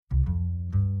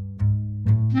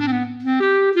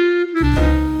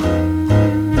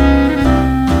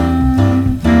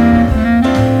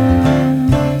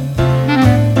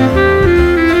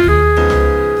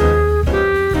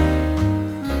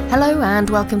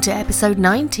welcome to episode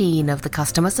 19 of the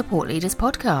Customer Support Leaders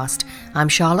podcast. I'm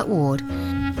Charlotte Ward.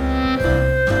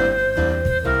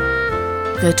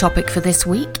 The topic for this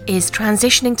week is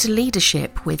transitioning to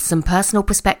leadership with some personal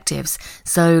perspectives.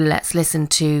 So let's listen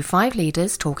to 5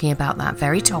 leaders talking about that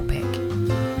very topic.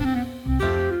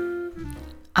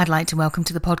 I'd like to welcome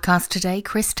to the podcast today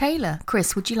Chris Taylor.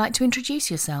 Chris, would you like to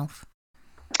introduce yourself?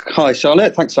 Hi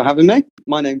Charlotte, thanks for having me.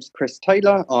 My name's Chris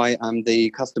Taylor. I am the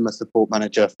Customer Support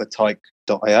Manager for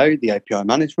Tyke.io, the API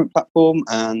management platform,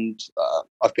 and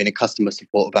I've been in customer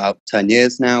support about 10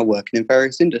 years now, working in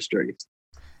various industries.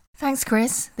 Thanks,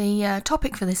 Chris. The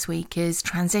topic for this week is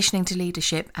transitioning to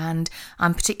leadership, and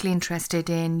I'm particularly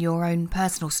interested in your own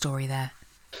personal story there.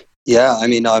 Yeah,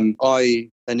 I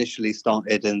initially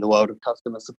started in the world of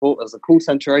customer support as a call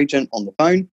centre agent on the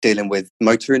phone, dealing with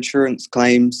motor insurance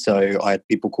claims. So I had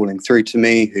people calling through to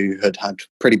me who had had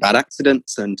pretty bad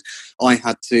accidents, and I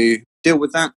had to deal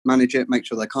with that, manage it, make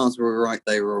sure their cars were all right,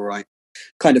 they were all right.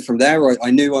 Kind of from there,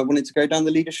 I knew I wanted to go down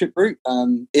the leadership route.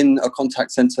 In a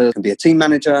contact centre, you can be a team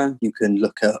manager, you can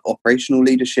look at operational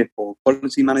leadership or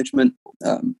quality management.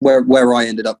 Where I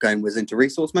ended up going was into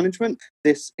resource management.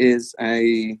 This is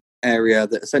a area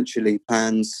that essentially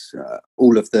plans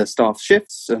all of the staff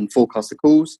shifts and forecasts the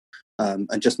calls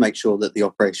and just make sure that the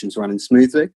operations are running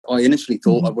smoothly. I initially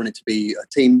thought I wanted to be a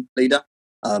team leader,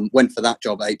 went for that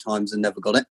job 8 times and never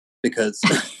got it because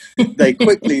they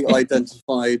quickly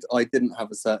identified I didn't have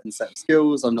a certain set of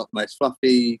skills. I'm not the most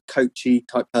fluffy, coachy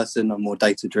type person. I'm more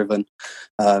data driven.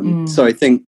 So I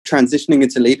think transitioning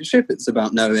into leadership, it's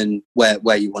about knowing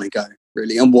where you want to go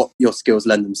really and what your skills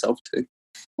lend themselves to.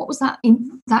 What was that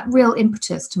real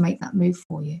impetus to make that move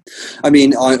for you?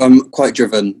 I'm quite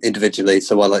driven individually,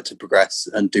 so I like to progress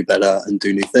and do better and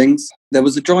do new things. There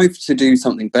was a drive to do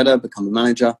something better, become a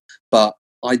manager, but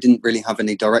I didn't really have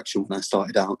any direction when I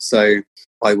started out. So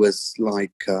I was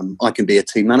like, I can be a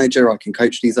team manager, I can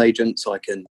coach these agents, I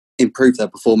can improve their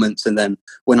performance. And then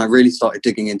when I really started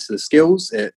digging into the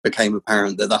skills, it became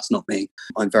apparent that that's not me.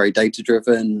 I'm very data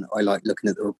driven. I like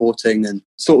looking at the reporting, and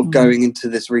sort of going into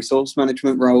this resource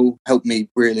management role helped me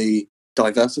really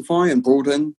diversify and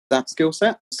broaden that skill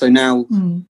set. So now,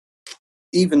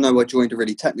 even though I joined a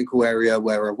really technical area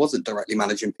where I wasn't directly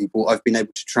managing people, I've been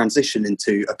able to transition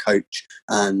into a coach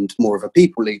and more of a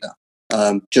people leader,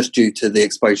 just due to the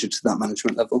exposure to that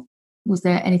management level. Was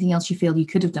there anything else you feel you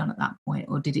could have done at that point,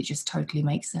 or did it just totally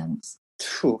make sense?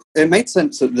 It made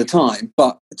sense at the time,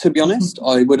 but to be honest,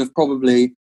 I would have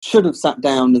probably should have sat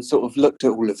down and sort of looked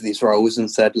at all of these roles and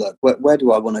said, look, where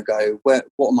do I want to go? What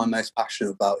am I most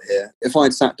passionate about here? If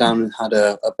I'd sat down and had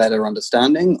a better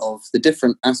understanding of the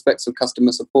different aspects of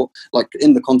customer support, like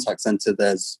in the contact centre,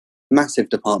 there's massive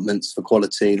departments for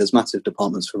quality, there's massive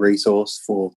departments for resource,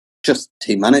 for just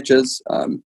team managers.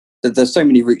 There's so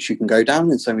many routes you can go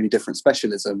down and so many different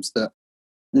specialisms that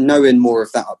knowing more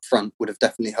of that up front would have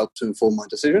definitely helped to inform my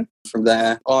decision. From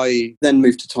there, I then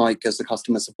moved to Tyke as the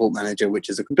customer support manager, which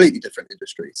is a completely different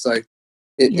industry. So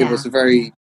it was a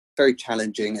very, very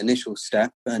challenging initial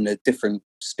step and a different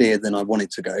steer than I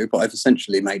wanted to go, but I've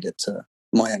essentially made it to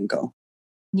my end goal.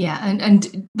 Yeah,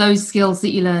 and those skills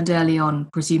that you learned early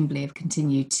on presumably have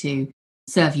continued to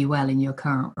serve you well in your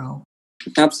current role.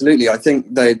 Absolutely. I think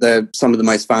they're some of the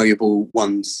most valuable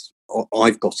ones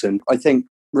I've gotten. I think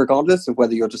regardless of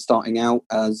whether you're just starting out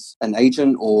as an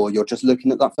agent or you're just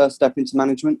looking at that first step into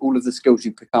management, all of the skills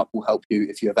you pick up will help you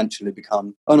if you eventually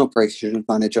become an operations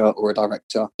manager or a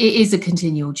director. It is a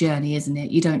continual journey, isn't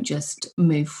it? You don't just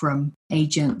move from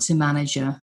agent to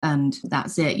manager and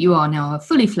that's it. You are now a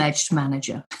fully fledged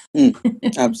manager.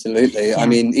 Absolutely. Yeah.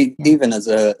 Even as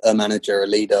a manager, a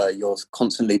leader, you're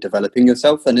constantly developing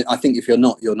yourself. And I think if you're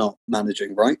not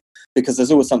managing, right? Because there's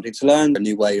always something to learn, a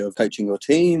new way of coaching your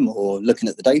team or looking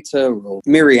at the data or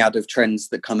myriad of trends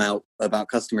that come out about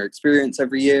customer experience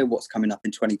every year. What's coming up in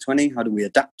 2020? How do we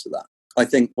adapt to that? I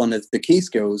think one of the key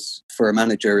skills for a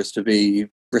manager is to be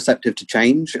receptive to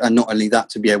change, and not only that,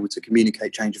 to be able to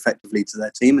communicate change effectively to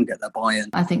their team and get their buy-in.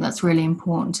 I think that's really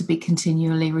important, to be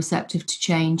continually receptive to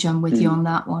change. I'm with you on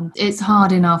that one. It's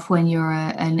hard enough when you're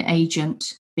an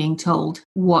agent being told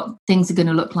what things are going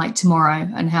to look like tomorrow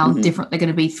and how different they're going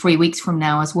to be 3 weeks from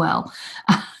now as well,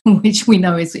 which we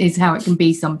know is how it can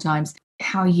be sometimes.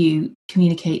 How you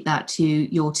communicate that to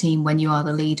your team when you are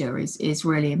the leader is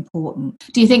really important.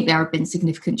 Do you think there have been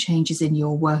significant changes in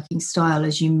your working style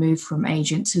as you move from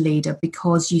agent to leader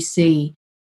because you see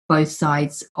both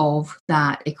sides of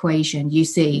that equation? You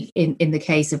see, in the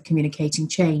case of communicating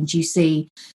change, you see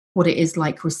what it is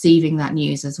like receiving that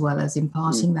news as well as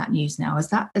imparting that news now. Has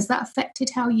that affected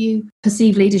how you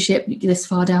perceive leadership this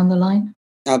far down the line?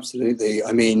 Absolutely.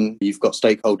 I mean, you've got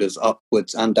stakeholders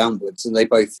upwards and downwards, and they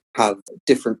both have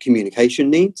different communication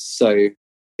needs. So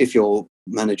if you're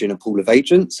managing a pool of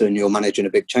agents and you're managing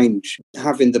a big change,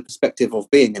 having the perspective of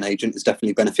being an agent is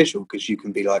definitely beneficial, because you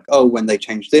can be like, oh, when they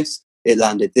changed this, it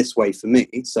landed this way for me.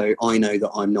 So I know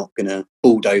that I'm not going to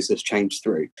bulldoze this change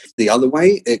through. The other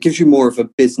way, it gives you more of a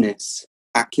business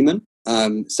acumen.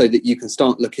 So that you can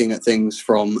start looking at things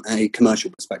from a commercial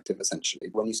perspective,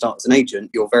 essentially. When you start as an agent,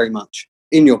 you're very much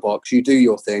in your box, you do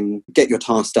your thing, get your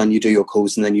tasks done, you do your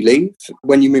calls, and then you leave.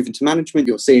 When you move into management,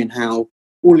 you're seeing how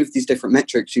all of these different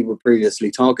metrics you were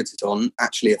previously targeted on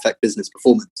actually affect business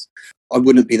performance. I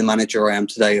wouldn't be the manager I am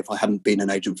today if I hadn't been an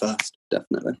agent first,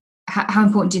 definitely. How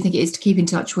important do you think it is to keep in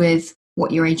touch with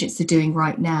what your agents are doing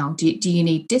right now? Do you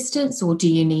need distance, or do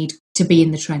you need to be in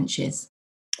the trenches?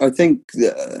 I think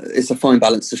it's a fine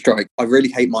balance to strike. I really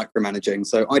hate micromanaging,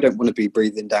 so I don't want to be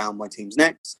breathing down my team's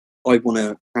necks. I want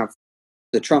to have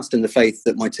the trust and the faith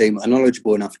that my team are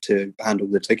knowledgeable enough to handle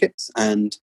the tickets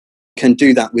and can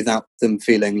do that without them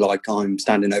feeling like I'm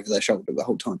standing over their shoulder the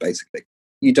whole time, basically.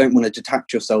 You don't want to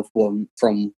detach yourself from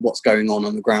what's going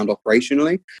on the ground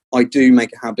operationally. I do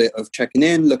make a habit of checking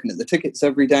in, looking at the tickets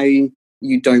every day.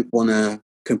 You don't want to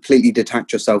completely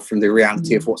detach yourself from the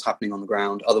reality of what's happening on the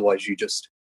ground. Otherwise, you just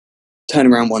turn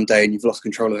around one day and you've lost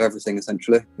control of everything,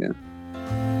 essentially. Yeah.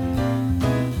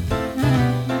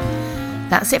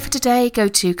 That's it for today. Go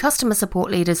to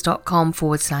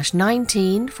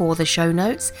customersupportleaders.com/19 for the show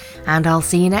notes, and I'll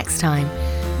see you next time.